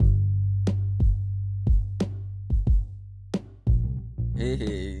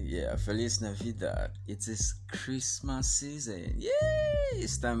Yeah, Feliz Navidad. It is Christmas season. Yay!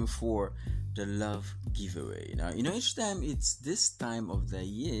 It's time for the love giveaway. Now, each time it's this time of the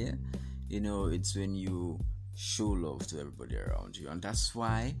year, it's when you show love to everybody around you. And that's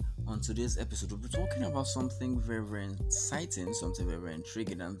why on today's episode, we'll be talking about something very, very exciting, something very, very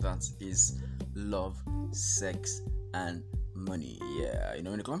intriguing, and that is love, sex, and money. Yeah,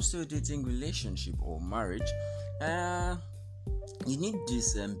 when it comes to a dating relationship or marriage, you need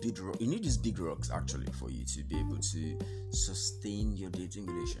this these big rocks actually for you to be able to sustain your dating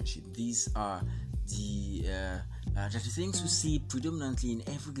relationship. These are the things we see predominantly in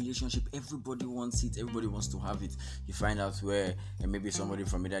every relationship. Everybody wants it, everybody wants to have it. You find out where maybe somebody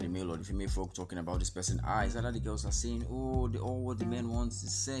from either the male or the female folk talking about this person. Is that the girls are saying, all what the men wants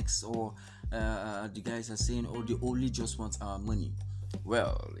is sex, or the guys are saying, they only just want our money.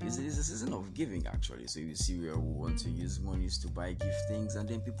 Well, it's a season of giving actually. So you see where we want to use monies to buy gift things, and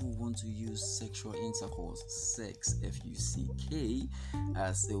then people want to use sexual intercourse, sex, F-U-C-K,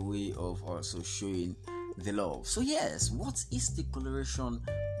 as a way of also showing the love. So yes, what is the correlation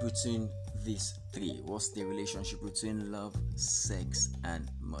between these three? What's the relationship between love, sex,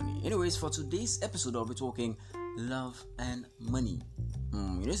 and money? Anyways, for today's episode, I'll be talking love and money.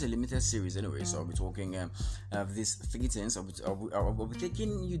 It's a limited series anyway, so I'll be talking these three things. I'll be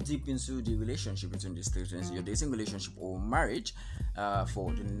taking you deep into the relationship between these three things, your dating relationship or marriage,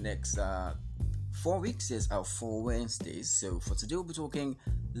 for the next 4 weeks, 4 Wednesdays. So for today, we'll be talking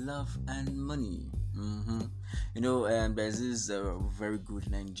love and money. There's this very good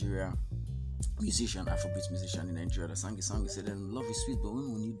Nigeria musician, Afrobeat musician in Nigeria, that sang a song. He said, "Love is sweet, but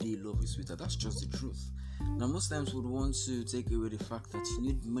when you date, love is sweeter." That's just the truth. Now, most times we would want to take away the fact that you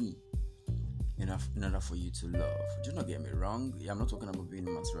need money in order for you to love. Do not get me wrong. I'm not talking about being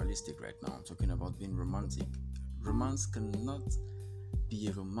materialistic right now. I'm talking about being romantic. Romance cannot be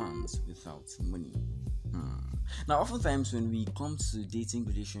a romance without money. Now, oftentimes when we come to dating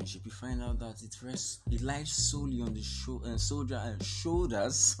relationship, we find out that it lies solely on the shoulders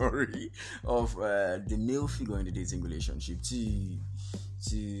of the male figure in the dating relationship to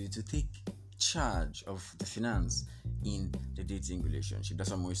take charge of the finance in the dating relationship. That's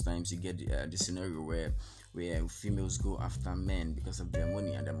why most times you get the scenario where females go after men because of their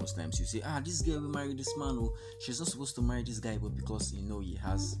money, and then most times you say, this girl will marry this man, she's not supposed to marry this guy, but because he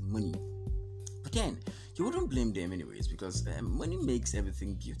has money. But then you wouldn't blame them anyways, because money makes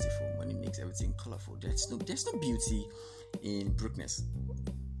everything beautiful, money makes everything colorful. There's no beauty in brokenness.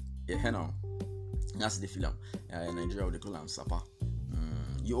 That's the film. In Nigeria they call them Sapa.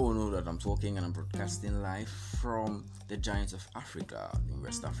 You all know that I'm talking and I'm broadcasting live from the giant of Africa, in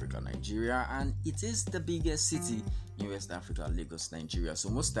West Africa, Nigeria, and it is the biggest city in West Africa, Lagos, Nigeria. So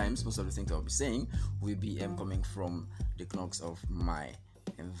most of the things I'll be saying will be coming from the knocks of my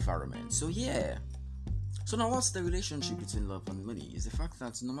environment. So now what's the relationship between love and money? Is the fact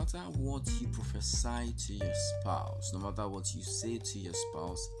that no matter what you prophesy to your spouse, no matter what you say to your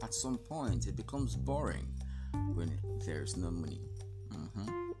spouse, at some point it becomes boring when there's no money.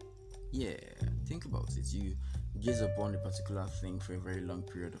 Think about it. You gaze upon a particular thing for a very long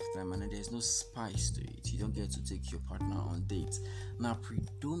period of time, and then there's no spice to it. You don't get to take your partner on dates. Now,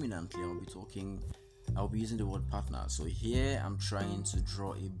 predominantly, I'll be using the word partner. So here I'm trying to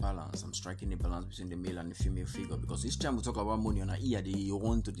draw a balance. I'm striking a balance between the male and the female figure, because each time we talk about money on our ear, you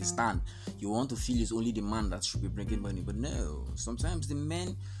want to stand. You want to feel it's only the man that should be bringing money. But no, sometimes the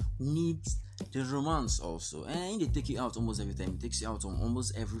men need the romance also. And they take you out almost every time. It takes you out on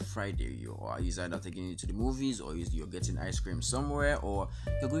almost every Friday. You're either taking you to the movies, or you're getting ice cream somewhere, or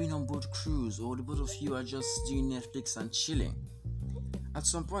you're going on boat cruise, or the both of you are just doing Netflix and chilling. At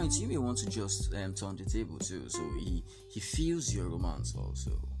some point, you may want to just turn the table too, so he feels your romance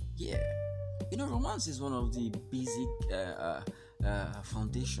also. Romance is one of the basic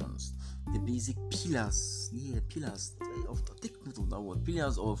foundations, the basic pillars. Take note of that word,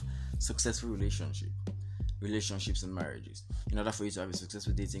 pillars of successful relationships and marriages. In order for you to have a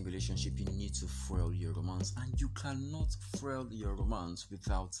successful dating relationship, you need to fuel your romance, and you cannot fuel your romance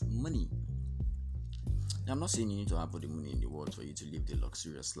without money. Now, I'm not saying you need to have all the money in the world for you to live the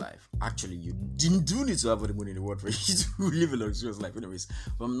luxurious life. Actually, you do need to have all the money in the world for you to live a luxurious life anyways.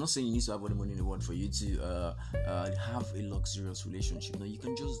 But I'm not saying you need to have all the money in the world for you to have a luxurious relationship. No, you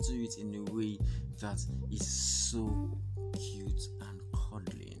can just do it in a way that is so cute and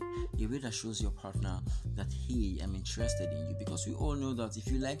cuddling. A way that shows your partner that, hey, I'm interested in you. Because we all know that if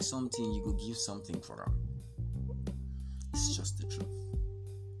you like something, you go give something for her. It's just the truth.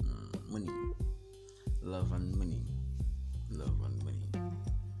 Money. Love and money.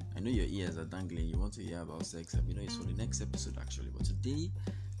 know your ears are dangling. You want to hear about sex. It's for the next episode actually. But today,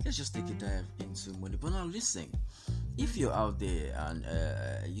 let's just take a dive into money. But now listen, if you're out there and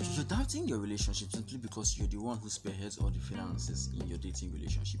you're doubting your relationship simply because you're the one who spearheads all the finances in your dating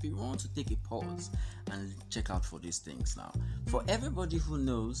relationship, you want to take a pause and check out for these things now. For everybody who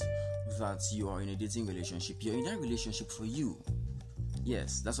knows that you are in a dating relationship, you're in that relationship for you.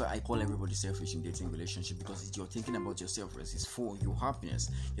 Yes, that's why I call everybody selfish in dating relationship, because you're thinking about yourself. It's for your happiness.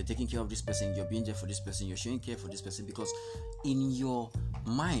 You're taking care of this person, you're being there for this person, you're showing care for this person, because in your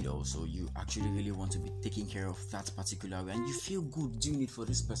mind also you actually really want to be taking care of that particular way, and you feel good doing it for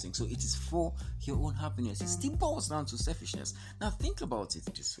this person. So it is for your own happiness. It still boils down to selfishness. Now think about it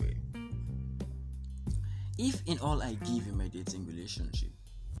this way. If in all I give in my dating relationship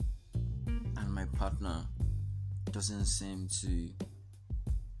and my partner doesn't seem to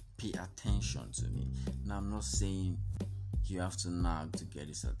pay attention to me. Now, I'm not saying you have to nag to get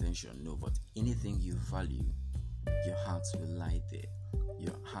his attention, no, but anything you value, your heart will lie there.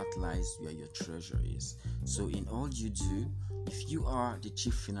 Your heart lies where your treasure is. So in all you do, if you are the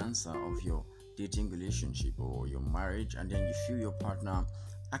chief financer of your dating relationship or your marriage, and then you feel your partner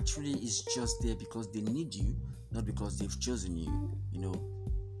actually is just there because they need you, not because they've chosen you,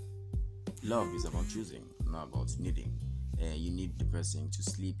 love is about choosing, not about needing. You need the person to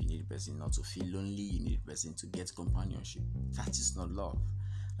sleep, you need the person not to feel lonely, you need the person to get companionship. That is not love.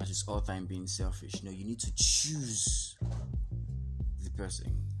 That is all time being selfish. You need to choose the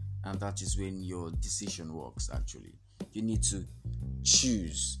person, and that is when your decision works actually. You need to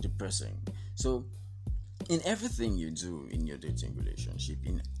choose the person. So in everything you do in your dating relationship,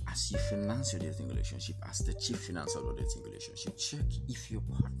 as you finance your dating relationship, as the chief financer of your dating relationship, check if your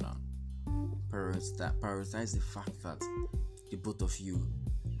partner prioritize the fact that the both of you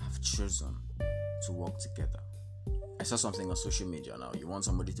have chosen to work together. I saw something on social media now. You want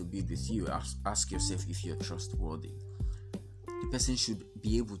somebody to be with you, ask yourself if you're trustworthy. The person should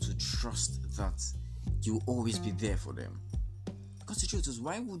be able to trust that you'll always be there for them. Because the truth is,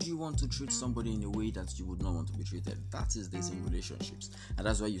 why would you want to treat somebody in a way that you would not want to be treated? That is dating relationships. And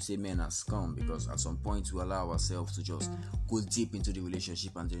that's why you say men are scum, because at some point we allow ourselves to just go deep into the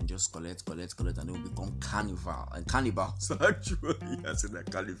relationship and then just collect, and then we become cannibals. Actually, I said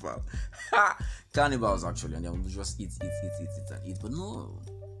that carnival. Cannibals actually, and then we just eat. But no.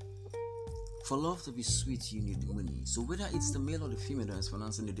 For love to be sweet, you need money. So whether it's the male or the female that is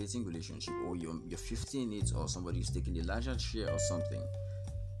financing the dating relationship, or you're 50 in it, or somebody is taking the larger share or something,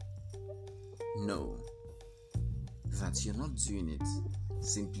 know that you're not doing it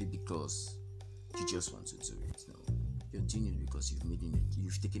simply because you just want to do it. No, you're doing it because you've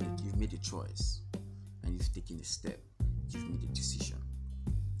made a choice, and you've taken a step. You've made a decision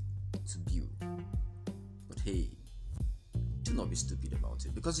to build. But hey, do not be stupid about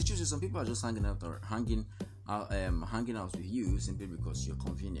it, because the truth is, some people are just hanging out with you simply because you're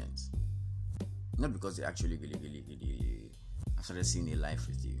convenient, not because they actually really have started seeing a life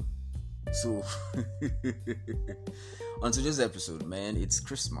with you. So on today's episode, man, it's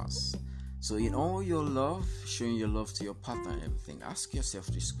Christmas. So in all your love, showing your love to your partner and everything, ask yourself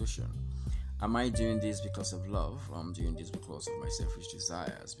this question: am I doing this because of love, or I'm doing this because of my selfish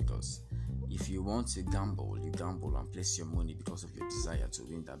desires? Because if you want to gamble, you gamble and place your money because of your desire to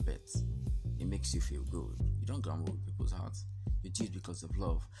win that bet. It makes you feel good. You don't gamble with people's hearts. You do it because of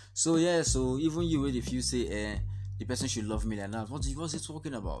love. So even you, if you say the person should love me like that, what's he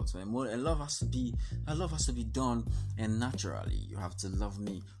talking about? And love has to be done and naturally. You have to love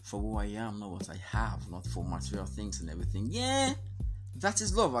me for who I am, not what I have, not for material things and everything. Yeah, that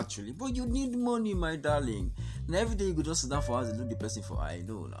is love actually. But you need money, my darling. And every day you could just sit down for hours and look the person for I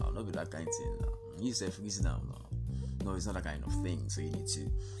know now, not be that kind of thing now. You say freeze now. No, it's not that kind of thing. So you need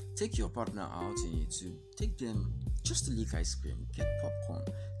to take your partner out, you need to take them just to lick ice cream, get popcorn,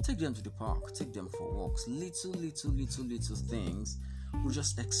 take them to the park, take them for walks. Little things will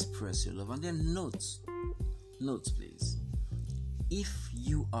just express your love. And then note please, if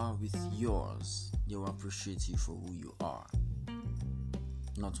you are with yours, they will appreciate you for who you are,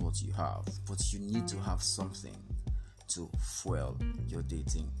 not what you have. But you need to have something to fuel your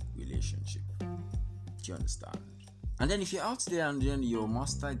dating relationship. Do you understand? And then if you're out there and then your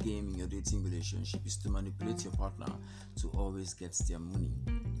master game in your dating relationship is to manipulate your partner to always get their money,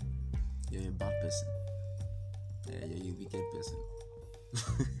 you're a bad person. You're a wicked person.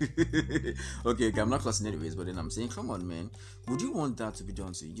 Okay, I'm not cussing anyways, but then I'm saying, come on, man. Would you want that to be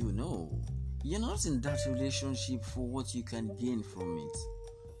done to you? No. You're not in that relationship for what you can gain from it.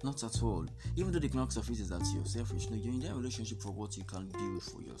 Not at all. Even though the knocks of it is that you're selfish. No, you're in that relationship for what you can build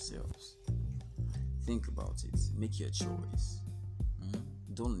for yourselves. Think about it. Make your choice.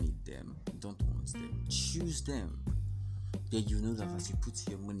 don't need them, don't want them, choose them. Then you know that as you put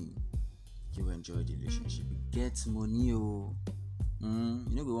your money, you enjoy the relationship. Get money, oh. You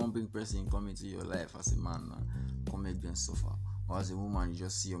know, go one bring person come into your life as a man, come make them suffer. Or as a woman, you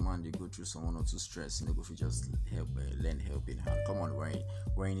just see your man, they go through some one or two stress, you know, if you just lend helping hand. Come on,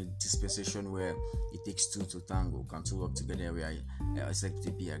 we're in a dispensation where it takes two to tango. Can two work together? Where it's like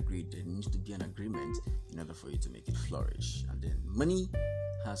to be agreed. There needs to be an agreement in order for you to make it flourish. And then money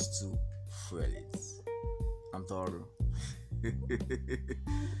has to fuel it. I'm Toro.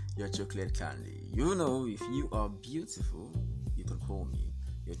 Your chocolate candy. You know, if you are beautiful, you can call me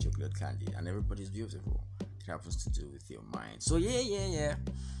your chocolate candy. And everybody's beautiful. It happens to do with your mind. So yeah.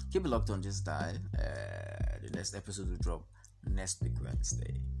 Keep it locked on this dial. The next episode will drop next week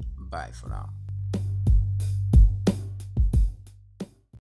Wednesday. Bye for now.